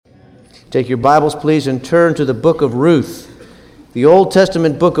Take your Bibles, please, and turn to the book of Ruth. The Old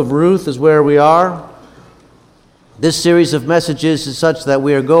Testament book of Ruth is where we are. This series of messages is such that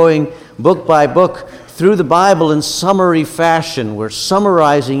we are going book by book through the Bible in summary fashion. We're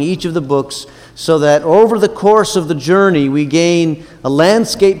summarizing each of the books so that over the course of the journey we gain a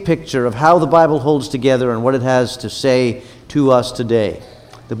landscape picture of how the Bible holds together and what it has to say to us today.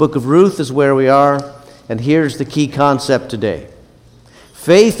 The book of Ruth is where we are, and here's the key concept today.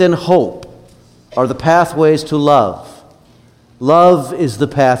 Faith and hope are the pathways to love. Love is the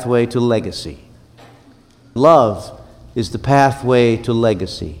pathway to legacy. Love is the pathway to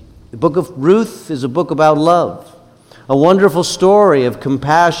legacy. The book of Ruth is a book about love, a wonderful story of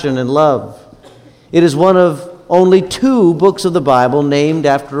compassion and love. It is one of only 2 books of the Bible named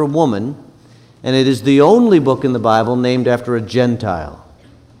after a woman, and it is the only book in the Bible named after a Gentile.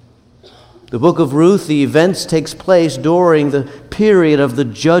 The book of Ruth, the events takes place during the period of the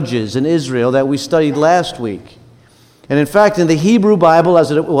judges in Israel that we studied last week. And in fact, in the Hebrew Bible,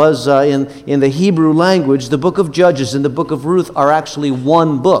 as it was in the Hebrew language, the book of Judges and the book of Ruth are actually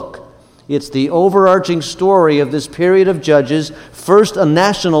one book. It's the overarching story of this period of Judges, first a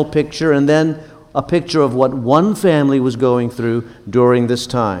national picture and then a picture of what one family was going through during this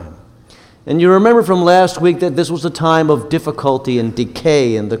time. And you remember from last week that this was a time of difficulty and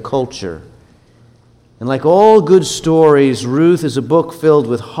decay in the culture. And like all good stories, Ruth is a book filled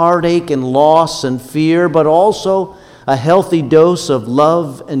with heartache and loss and fear, but also a healthy dose of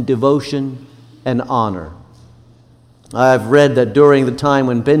love and devotion and honor. I've read that during the time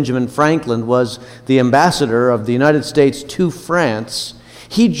when Benjamin Franklin was the ambassador of the United States to France,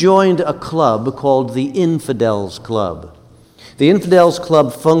 he joined a club called the Infidels Club. The Infidels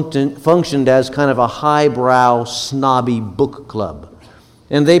Club functioned as kind of a highbrow, snobby book club.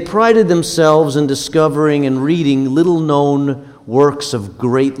 And they prided themselves in discovering and reading little-known works of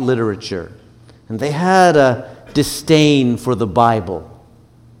great literature. And they had a disdain for the Bible.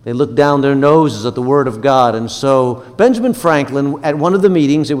 They looked down their noses at the Word of God. And so Benjamin Franklin, at one of the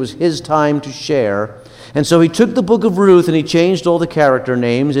meetings, it was his time to share. And so he took the book of Ruth and he changed all the character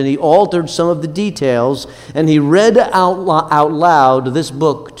names and he altered some of the details. And he read out loud this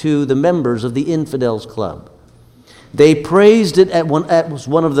book to the members of the Infidels Club. They praised it as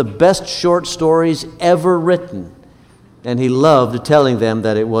one of the best short stories ever written. And he loved telling them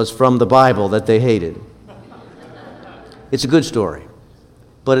that it was from the Bible that they hated. It's a good story,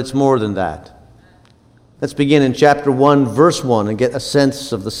 but it's more than that. Let's begin in chapter 1, verse 1, and get a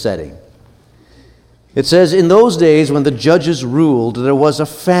sense of the setting. It says, "In those days when the judges ruled, there was a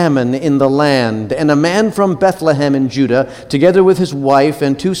famine in the land, and a man from Bethlehem in Judah, together with his wife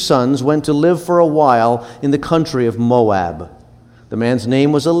and 2 sons, went to live for a while in the country of Moab. The man's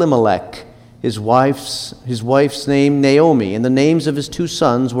name was Elimelech, his wife's name Naomi, and the names of his 2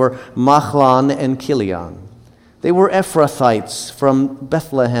 sons were Mahlon and Chilion. They were Ephrathites from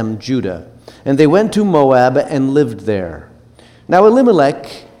Bethlehem, Judah, and they went to Moab and lived there. Now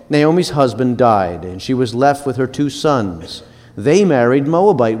Elimelech, Naomi's husband, died, and she was left with her 2 sons. They married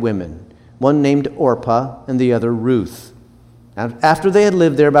Moabite women, one named Orpah and the other Ruth. And after they had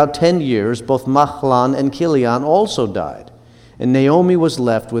lived there about 10 years, both Mahlon and Chilion also died, and Naomi was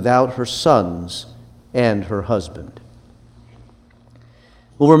left without her sons and her husband."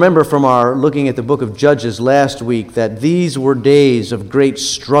 We'll remember from our looking at the book of Judges last week that these were days of great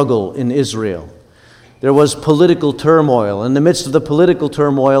struggle in Israel. There was political turmoil. In the midst of the political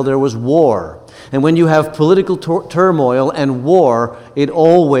turmoil, there was war. And when you have political turmoil and war, it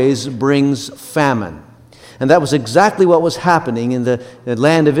always brings famine. And that was exactly what was happening in the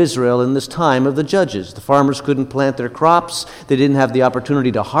land of Israel in this time of the judges. The farmers couldn't plant their crops. They didn't have the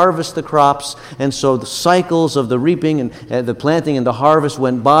opportunity to harvest the crops. And so the cycles of the reaping and the planting and the harvest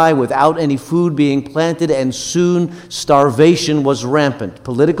went by without any food being planted, and soon starvation was rampant.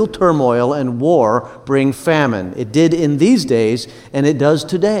 Political turmoil and war bring famine. It did in these days, and it does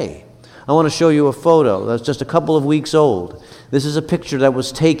today. I want to show you a photo that's just a couple of weeks old. This is a picture that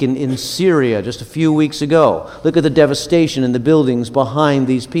was taken in Syria just a few weeks ago. Look at the devastation in the buildings behind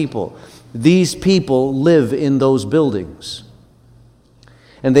these people. These people live in those buildings.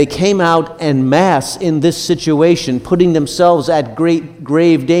 And they came out en masse in this situation, putting themselves at great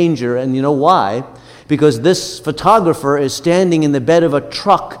grave danger. And you know why? Because this photographer is standing in the bed of a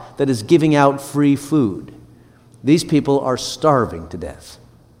truck that is giving out free food. These people are starving to death.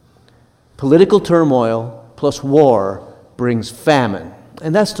 Political turmoil plus war brings famine.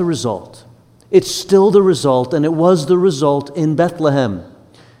 And that's the result. It's still the result, and it was the result in Bethlehem.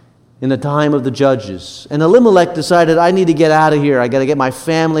 in the time of the judges. And Elimelech decided, I need to get out of here. I got to get my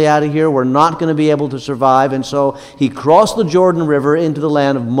family out of here. We're not going to be able to survive. And so he crossed the Jordan River into the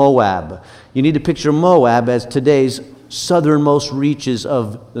land of Moab. You need to picture Moab as today's southernmost reaches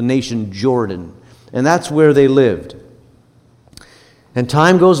of the nation Jordan. And that's where they lived. And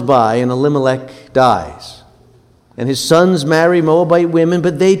time goes by and Elimelech dies. And his sons marry Moabite women,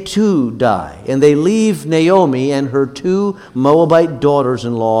 but they too die. And they leave Naomi and her 2 Moabite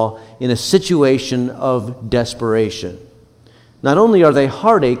daughters-in-law in a situation of desperation. Not only are they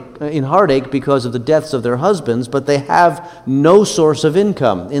in heartache because of the deaths of their husbands, but they have no source of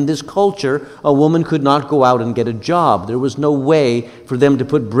income. In this culture, a woman could not go out and get a job. There was no way for them to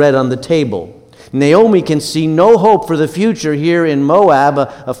put bread on the table. Naomi can see no hope for the future here in Moab,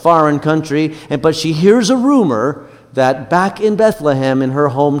 a foreign country, but she hears a rumor that back in Bethlehem, in her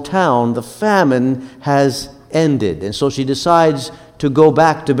hometown, the famine has ended. And so she decides to go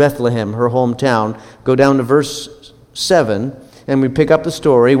back to Bethlehem, her hometown. Go down to verse 7, and we pick up the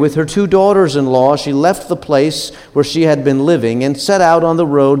story. With her 2 daughters-in-law, she left the place where she had been living and set out on the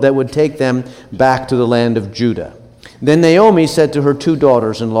road that would take them back to the land of Judah. Then Naomi said to her 2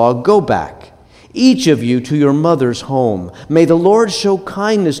 daughters-in-law, Go back, each of you to your mother's home. May the Lord show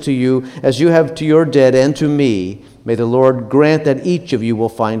kindness to you as you have to your dead and to me. May the Lord grant that each of you will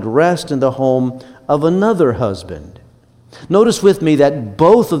find rest in the home of another husband. Notice with me that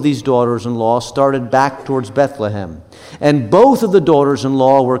both of these daughters-in-law started back towards Bethlehem. And both of the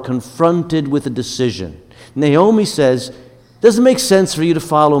daughters-in-law were confronted with a decision. Naomi says, doesn't make sense for you to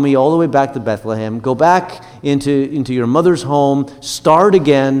follow me all the way back to Bethlehem. Go back into your mother's home, start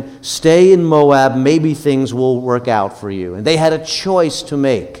again, stay in Moab, maybe things will work out for you. And they had a choice to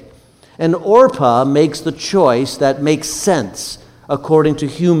make. And Orpah makes the choice that makes sense according to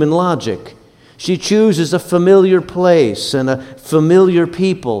human logic. She chooses a familiar place and a familiar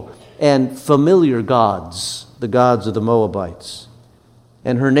people and familiar gods, the gods of the Moabites.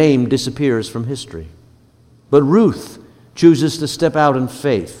 And her name disappears from history. But Ruth chooses to step out in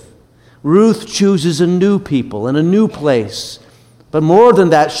faith. Ruth chooses a new people and a new place. But more than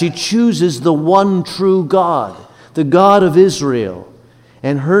that, she chooses the one true God, the God of Israel.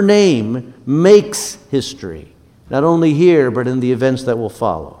 And her name makes history, not only here, but in the events that will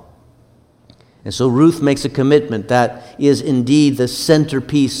follow. And so Ruth makes a commitment that is indeed the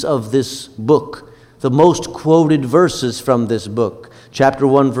centerpiece of this book, the most quoted verses from this book. Chapter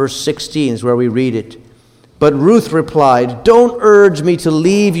 1, verse 16 is where we read it. But Ruth replied, Don't urge me to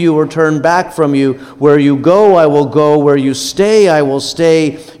leave you or turn back from you. Where you go, I will go. Where you stay, I will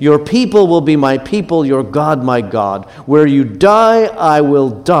stay. Your people will be my people, your God, my God. Where you die, I will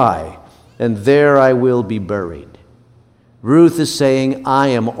die, and there I will be buried. Ruth is saying, I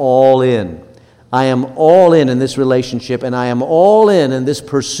am all in. I am all in this relationship, and I am all in this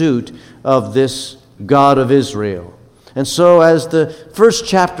pursuit of this God of Israel. And so as the first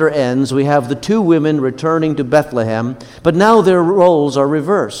chapter ends, we have the 2 women returning to Bethlehem, but now their roles are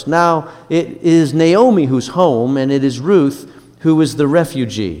reversed. Now it is Naomi who's home, and it is Ruth who is the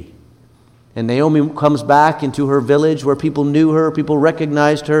refugee. And Naomi comes back into her village where people knew her, people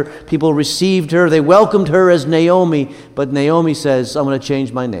recognized her, people received her, they welcomed her as Naomi, but Naomi says, I'm going to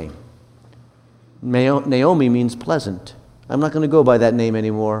change my name. Naomi means pleasant. I'm not going to go by that name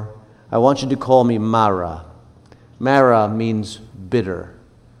anymore. I want you to call me Mara. Mara means bitter.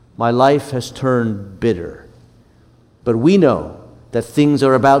 My life has turned bitter. But we know that things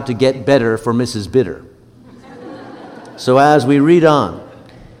are about to get better for Mrs. Bitter. So as we read on,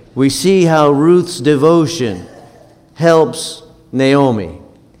 we see how Ruth's devotion helps Naomi.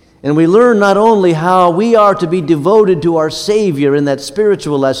 And we learn not only how we are to be devoted to our Savior in that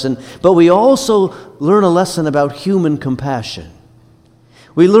spiritual lesson, but we also learn a lesson about human compassion.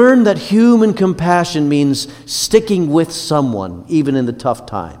 We learn that human compassion means sticking with someone, even in the tough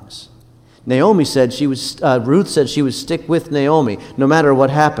times. Ruth said she would stick with Naomi, no matter what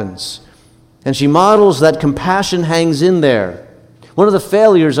happens. And she models that compassion hangs in there. One of the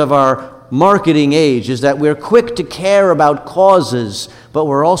failures of our marketing age is that we're quick to care about causes, but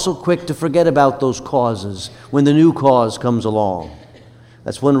we're also quick to forget about those causes when the new cause comes along.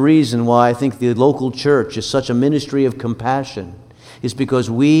 That's one reason why I think the local church is such a ministry of compassion. Is because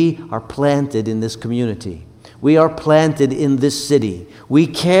we are planted in this community. We are planted in this city. We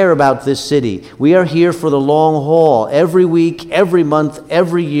care about this city. We are here for the long haul. Every week, every month,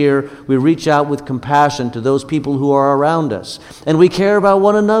 every year, we reach out with compassion to those people who are around us. And we care about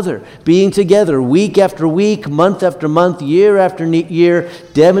one another, being together week after week, month after month, year after year,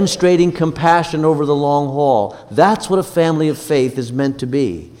 demonstrating compassion over the long haul. That's what a family of faith is meant to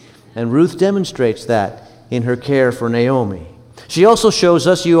be. And Ruth demonstrates that in her care for Naomi. She also shows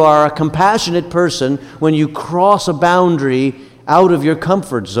us you are a compassionate person when you cross a boundary out of your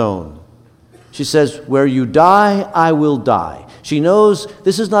comfort zone. She says, where you die, I will die. She knows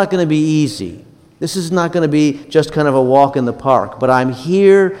this is not going to be easy. This is not going to be just kind of a walk in the park, but I'm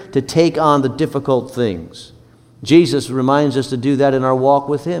here to take on the difficult things. Jesus reminds us to do that in our walk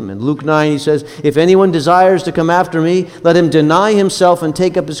with him. In Luke 9, he says, if anyone desires to come after me, let him deny himself and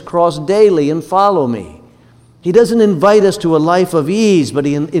take up his cross daily and follow me. He doesn't invite us to a life of ease, but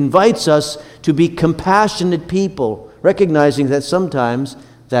he invites us to be compassionate people, recognizing that sometimes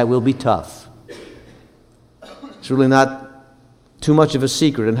that will be tough. It's really not too much of a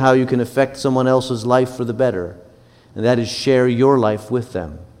secret in how you can affect someone else's life for the better, and that is share your life with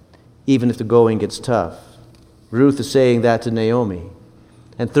them, even if the going gets tough. Ruth is saying that to Naomi.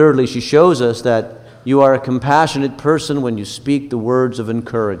 And thirdly, she shows us that you are a compassionate person when you speak the words of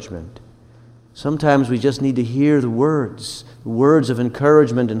encouragement. Sometimes we just need to hear the words of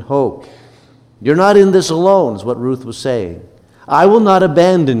encouragement and hope. You're not in this alone, is what Ruth was saying. I will not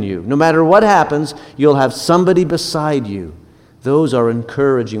abandon you. No matter what happens, you'll have somebody beside you. Those are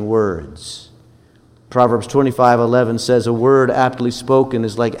encouraging words. Proverbs 25:11 says, a word aptly spoken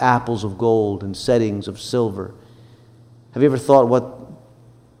is like apples of gold and settings of silver. Have you ever thought what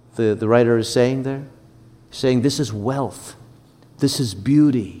the writer is saying there? He's saying, this is wealth. This is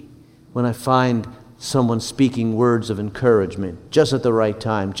beauty. When I find someone speaking words of encouragement, just at the right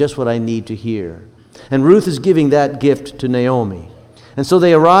time, just what I need to hear. And Ruth is giving that gift to Naomi. And so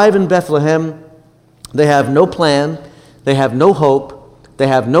they arrive in Bethlehem. They have no plan. They have no hope. They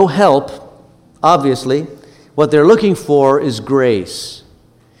have no help. Obviously, what they're looking for is grace.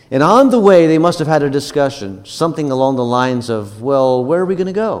 And on the way, they must have had a discussion, something along the lines of, well, where are we going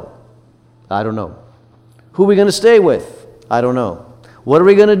to go? I don't know. Who are we going to stay with? I don't know. What are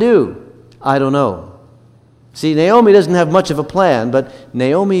we going to do? I don't know. See, Naomi doesn't have much of a plan, but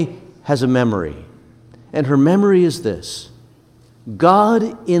Naomi has a memory. And her memory is this: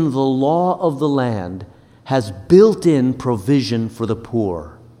 God in the law of the land has built-in provision for the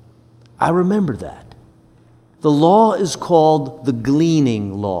poor. I remember that. The law is called the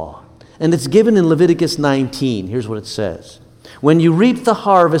gleaning law, and it's given in Leviticus 19. Here's what it says. When you reap the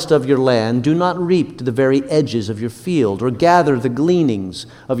harvest of your land, do not reap to the very edges of your field or gather the gleanings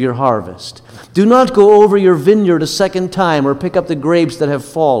of your harvest. Do not go over your vineyard a second time or pick up the grapes that have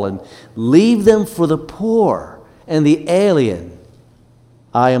fallen. Leave them for the poor and the alien.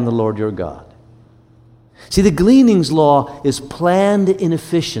 I am the Lord your God. See, the gleanings law is planned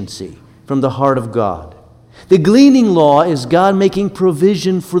inefficiency from the heart of God. The gleaning law is God making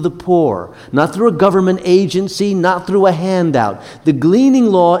provision for the poor, not through a government agency, not through a handout. The gleaning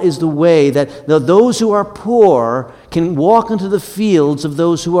law is the way that those who are poor can walk into the fields of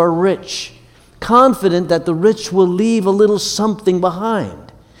those who are rich, confident that the rich will leave a little something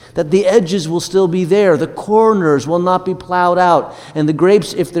behind, that the edges will still be there, the corners will not be plowed out, and the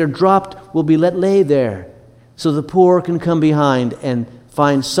grapes, if they're dropped, will be let lay there, so the poor can come behind and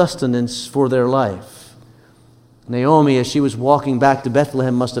find sustenance for their life. Naomi, as she was walking back to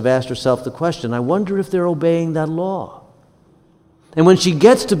Bethlehem, must have asked herself the question, I wonder if they're obeying that law. And when she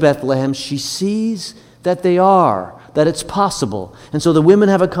gets to Bethlehem, she sees that they are, that it's possible. And so the women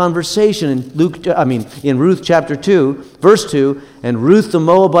have a conversation in Ruth chapter 2, verse 2, and Ruth the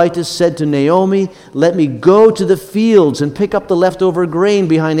Moabitess said to Naomi, let me go to the fields and pick up the leftover grain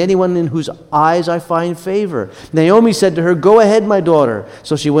behind anyone in whose eyes I find favor. Naomi said to her, go ahead, my daughter.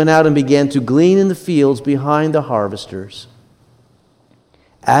 So she went out and began to glean in the fields behind the harvesters.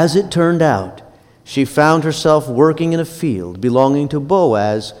 As it turned out, she found herself working in a field belonging to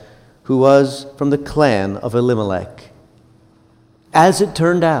Boaz, who was from the clan of Elimelech. As it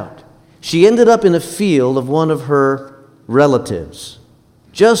turned out, she ended up in a field of one of her relatives,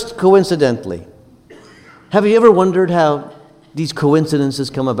 just coincidentally. Have you ever wondered how these coincidences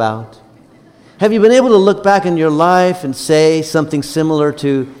come about? Have you been able to look back in your life and say something similar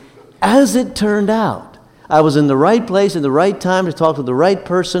to, as it turned out, I was in the right place at the right time to talk to the right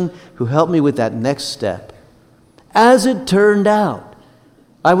person who helped me with that next step. As it turned out,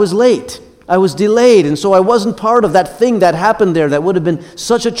 I was late. I was delayed, and so I wasn't part of that thing that happened there that would have been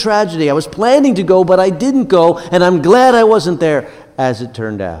such a tragedy. I was planning to go, but I didn't go, and I'm glad I wasn't there, as it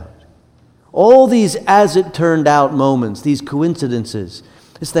turned out. All these as it turned out moments, these coincidences,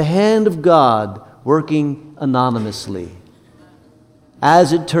 it's the hand of God working anonymously.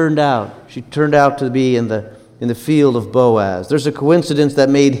 As it turned out, she turned out to be in the field of Boaz. There's a coincidence that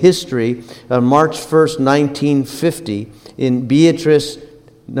made history on March 1st, 1950, in Beatrice,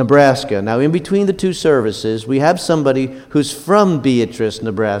 Nebraska. Now, in between the two services, we have somebody who's from Beatrice,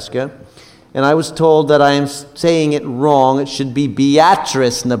 Nebraska, And I was told that I am saying it wrong. It should be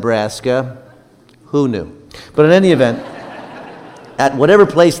Beatrice, Nebraska. Who knew? But in any event, at whatever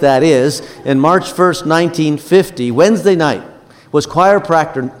place that is, in March 1st, 1950, Wednesday night, was choir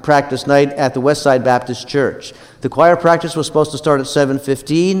practice night at the Westside Baptist Church. The choir practice was supposed to start at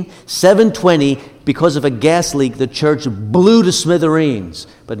 7:15. 7:20, because of a gas leak, the church blew to smithereens,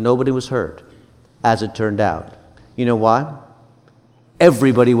 but nobody was hurt, as it turned out. You know why?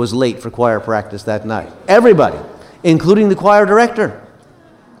 Everybody was late for choir practice that night. Everybody, including the choir director.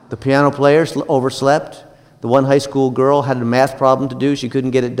 The piano player overslept. The one high school girl had a math problem to do. She couldn't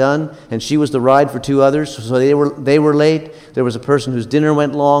get it done, and she was the ride for two others, so they were late. There was a person whose dinner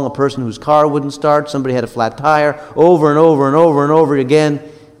went long, a person whose car wouldn't start, somebody had a flat tire, over and over and over and over again.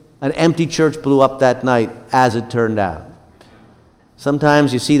 An empty church blew up that night, as it turned out.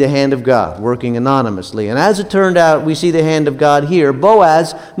 Sometimes you see the hand of God working anonymously. And as it turned out, we see the hand of God here.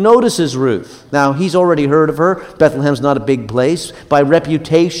 Boaz notices Ruth. Now, he's already heard of her. Bethlehem's not a big place. By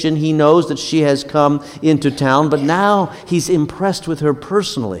reputation, he knows that she has come into town. But now he's impressed with her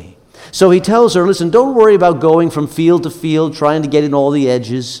personally. So he tells her, listen, don't worry about going from field to field, trying to get in all the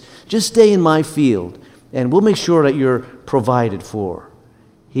edges. Just stay in my field, and we'll make sure that you're provided for.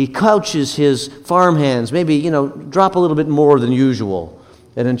 He couches his farmhands, maybe, drop a little bit more than usual.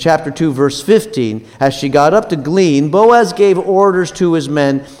 And in chapter 2, verse 15, as she got up to glean, Boaz gave orders to his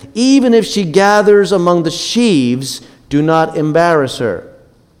men, even if she gathers among the sheaves, do not embarrass her.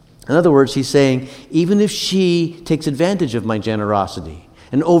 In other words, he's saying, even if she takes advantage of my generosity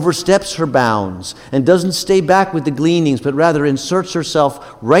and oversteps her bounds and doesn't stay back with the gleanings, but rather inserts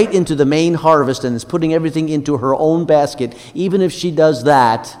herself right into the main harvest and is putting everything into her own basket, even if she does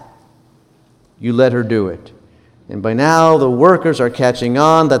that, you let her do it. And by now, the workers are catching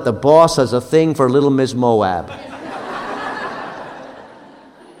on that the boss has a thing for little Miss Moab.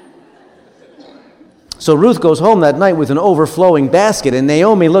 So Ruth goes home that night with an overflowing basket, and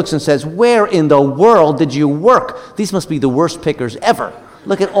Naomi looks and says, where in the world did you work? These must be the worst pickers ever.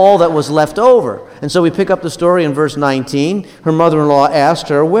 Look at all that was left over. And so we pick up the story in verse 19. Her mother-in-law asked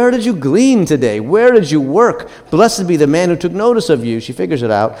her, where did you glean today? Where did you work? Blessed be the man who took notice of you. She figures it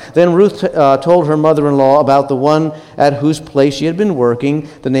out. Then Ruth told her mother-in-law about the one at whose place she had been working.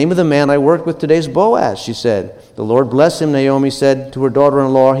 The name of the man I worked with today is Boaz, she said. The Lord bless him, Naomi said to her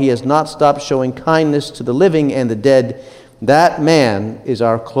daughter-in-law. He has not stopped showing kindness to the living and the dead. That man is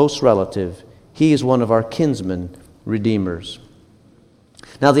our close relative. He is one of our kinsman redeemers.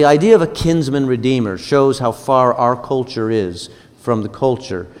 Now, the idea of a kinsman redeemer shows how far our culture is from the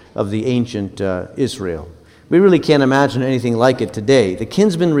culture of the ancient Israel. We really can't imagine anything like it today. The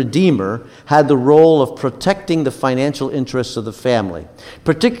kinsman redeemer had the role of protecting the financial interests of the family,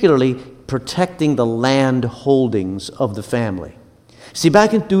 particularly protecting the land holdings of the family. See,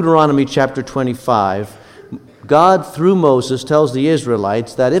 back in Deuteronomy chapter 25, God, through Moses, tells the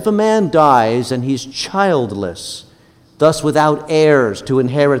Israelites that if a man dies and he's childless, thus without heirs to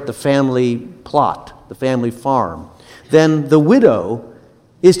inherit the family plot, the family farm, then the widow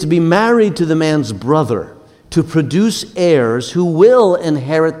is to be married to the man's brother to produce heirs who will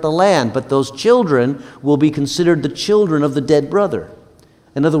inherit the land, but those children will be considered the children of the dead brother.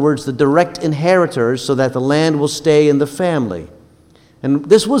 In other words, the direct inheritors, so that the land will stay in the family. And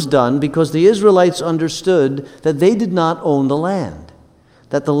this was done because the Israelites understood that they did not own the land,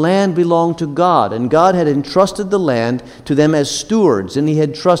 that the land belonged to God, and God had entrusted the land to them as stewards, and he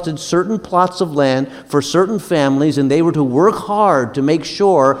had trusted certain plots of land for certain families, and they were to work hard to make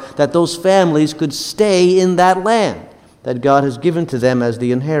sure that those families could stay in that land that God has given to them as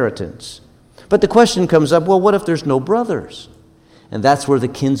the inheritance. But the question comes up, well, what if there's no brothers? And that's where the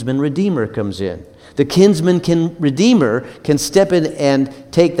kinsman redeemer comes in. The kinsman redeemer can step in and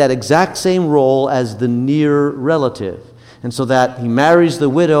take that exact same role as the near relative. And so that he marries the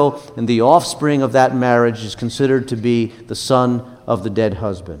widow, and the offspring of that marriage is considered to be the son of the dead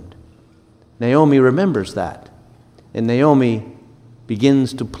husband. Naomi remembers that. And Naomi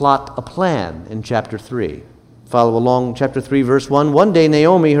begins to plot a plan in chapter 3. Follow along, chapter 3, verse 1. One day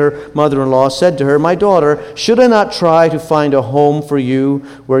Naomi, her mother-in-law, said to her, my daughter, should I not try to find a home for you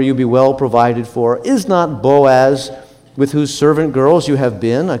where you be well provided for? Is not Boaz, with whose servant girls you have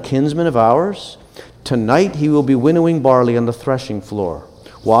been, a kinsman of ours? Tonight he will be winnowing barley on the threshing floor.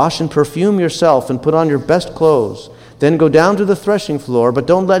 Wash and perfume yourself and put on your best clothes. Then go down to the threshing floor, but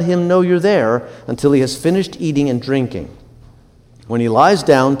don't let him know you're there until he has finished eating and drinking. When he lies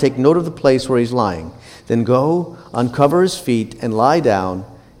down, take note of the place where he's lying. Then go, uncover his feet, and lie down,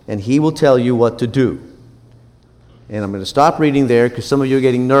 and he will tell you what to do. And I'm going to stop reading there because some of you are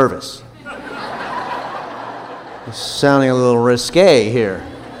getting nervous. It's sounding a little risque here.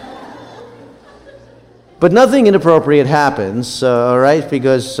 But nothing inappropriate happens, all right,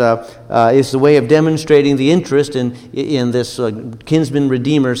 because it's the way of demonstrating the interest in this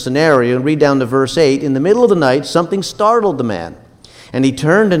kinsman-redeemer scenario. And read down to verse 8. In the middle of the night, something startled the man, and he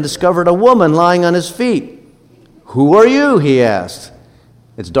turned and discovered a woman lying on his feet. "Who are you?" he asked.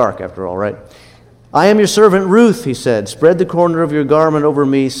 It's dark after all, right? "I am your servant Ruth," he said. "Spread the corner of your garment over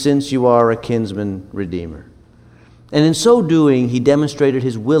me, since you are a kinsman-redeemer." And in so doing, he demonstrated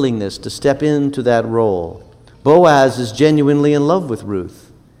his willingness to step into that role. Boaz is genuinely in love with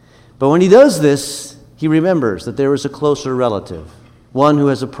Ruth. But when he does this, he remembers that there is a closer relative, one who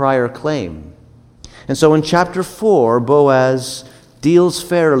has a prior claim. And so in chapter 4, Boaz deals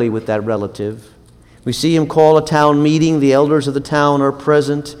fairly with that relative. We see him call a town meeting. The elders of the town are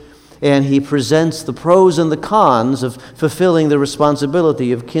present, and he presents the pros and the cons of fulfilling the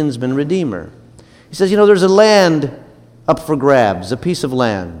responsibility of kinsman-redeemer. He says, there's a land up for grabs, a piece of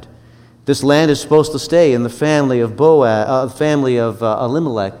land. This land is supposed to stay in the family of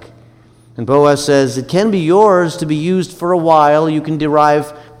Elimelech. And Boaz says, it can be yours to be used for a while. You can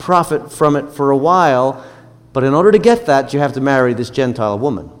derive profit from it for a while. But in order to get that, you have to marry this Gentile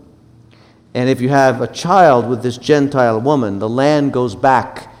woman. And if you have a child with this Gentile woman, the land goes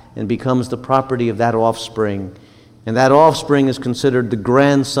back and becomes the property of that offspring. And that offspring is considered the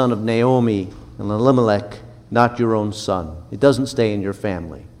grandson of Naomi and Elimelech, not your own son. It doesn't stay in your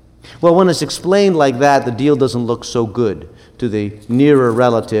family. Well, when it's explained like that, the deal doesn't look so good to the nearer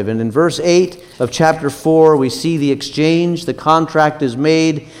relative. And in verse 8 of chapter 4, we see the exchange. The contract is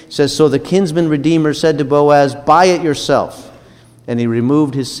made. It says, "So the kinsman-redeemer said to Boaz, 'Buy it yourself.' And he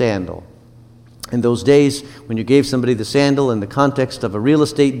removed his sandal." In those days, when you gave somebody the sandal in the context of a real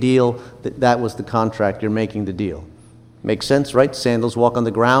estate deal, that was the contract. You're making the deal. Makes sense, right? Sandals walk on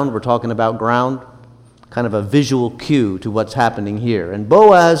the ground. We're talking about ground. Kind of a visual cue to what's happening here. And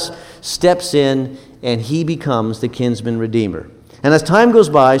Boaz steps in, and he becomes the kinsman-redeemer. And as time goes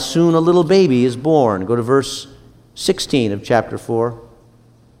by, soon a little baby is born. Go to verse 16 of chapter 4.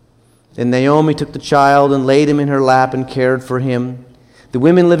 "And Naomi took the child and laid him in her lap and cared for him. The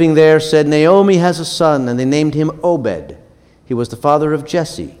women living there said, 'Naomi has a son,' and they named him Obed. He was the father of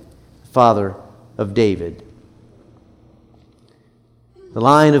Jesse, the father of David." The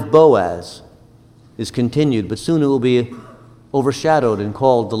line of Boaz is continued, but soon it will be overshadowed and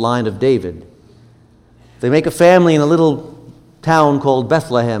called the line of David. They make a family in a little town called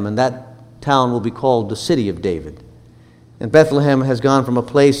Bethlehem, and that town will be called the city of David. And Bethlehem has gone from a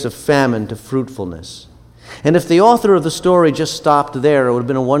place of famine to fruitfulness. And if the author of the story just stopped there, it would have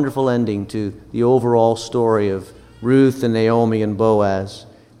been a wonderful ending to the overall story of Ruth and Naomi and Boaz.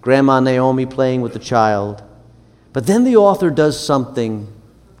 Grandma Naomi playing with the child. But then the author does something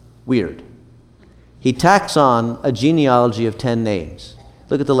weird. He tacks on a genealogy of 10 names.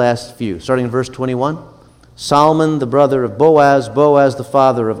 Look at the last few, starting in verse 21. Solomon, the brother of Boaz, Boaz the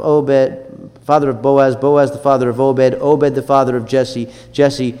father of Obed, father of Boaz, Boaz the father of Obed, Obed the father of Jesse,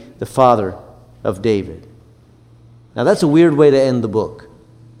 Jesse the father of David. Now that's a weird way to end the book.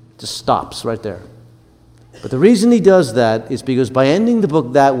 It just stops right there. But the reason he does that is because by ending the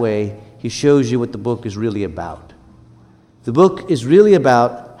book that way, he shows you what the book is really about. The book is really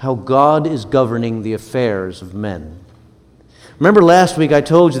about how God is governing the affairs of men. Remember last week I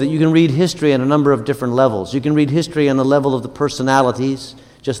told you that you can read history on a number of different levels. You can read history on the level of the personalities,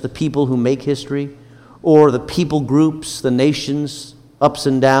 just the people who make history, or the people groups, the nations, ups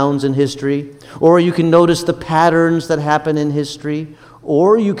and downs in history, or you can notice the patterns that happen in history,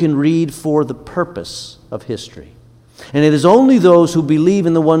 or you can read for the purpose of history. And it is only those who believe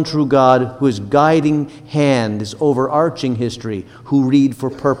in the one true God, whose guiding hand is overarching history, who read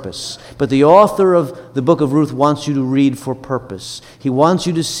for purpose. But the author of the book of Ruth wants you to read for purpose. He wants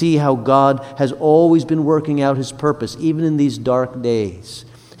you to see how God has always been working out his purpose, even in these dark days.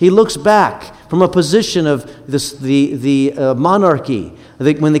 He looks back from a position of the monarchy,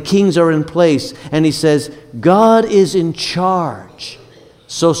 when the kings are in place, and he says, God is in charge,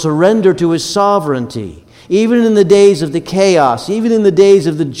 so surrender to his sovereignty. Even in the days of the chaos, even in the days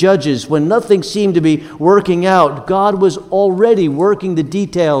of the judges, when nothing seemed to be working out, God was already working the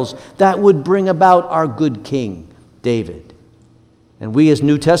details that would bring about our good King, David. And we as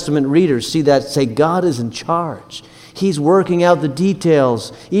New Testament readers see that, say, God is in charge. He's working out the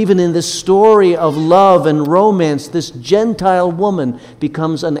details. Even in this story of love and romance, this Gentile woman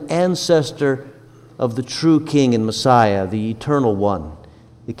becomes an ancestor of the true King and Messiah, the eternal one,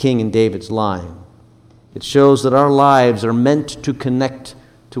 the King in David's line. It shows that our lives are meant to connect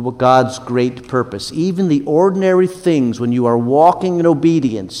to what God's great purpose. Even the ordinary things, when you are walking in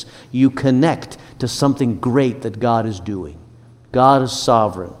obedience, you connect to something great that God is doing. God is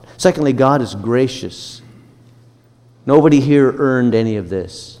sovereign. Secondly, God is gracious. Nobody here earned any of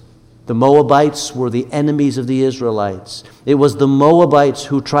this. The Moabites were the enemies of the Israelites. It was the Moabites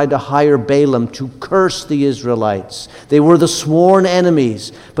who tried to hire Balaam to curse the Israelites. They were the sworn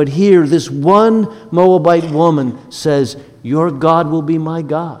enemies. But here, this one Moabite woman says, "Your God will be my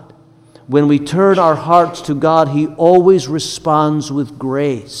God." When we turn our hearts to God, He always responds with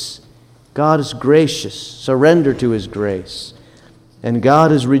grace. God is gracious. Surrender to His grace. And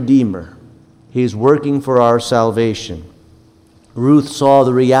God is Redeemer. He is working for our salvation. Ruth saw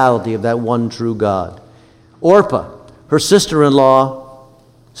the reality of that one true God. Orpah, her sister-in-law,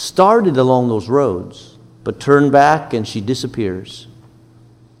 started along those roads, but turned back and she disappears.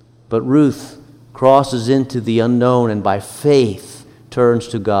 But Ruth crosses into the unknown and by faith turns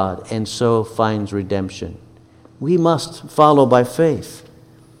to God and so finds redemption. We must follow by faith.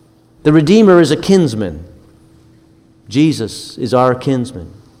 The Redeemer is a kinsman. Jesus is our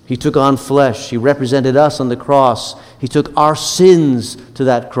kinsman. He took on flesh. He represented us on the cross. He took our sins to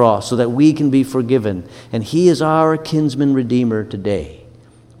that cross so that we can be forgiven. And He is our kinsman redeemer today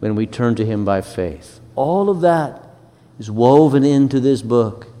when we turn to Him by faith. All of that is woven into this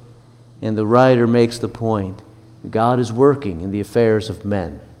book. And the writer makes the point, God is working in the affairs of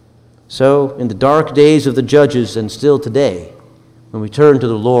men. So, in the dark days of the judges and still today, when we turn to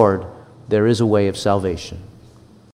the Lord, there is a way of salvation.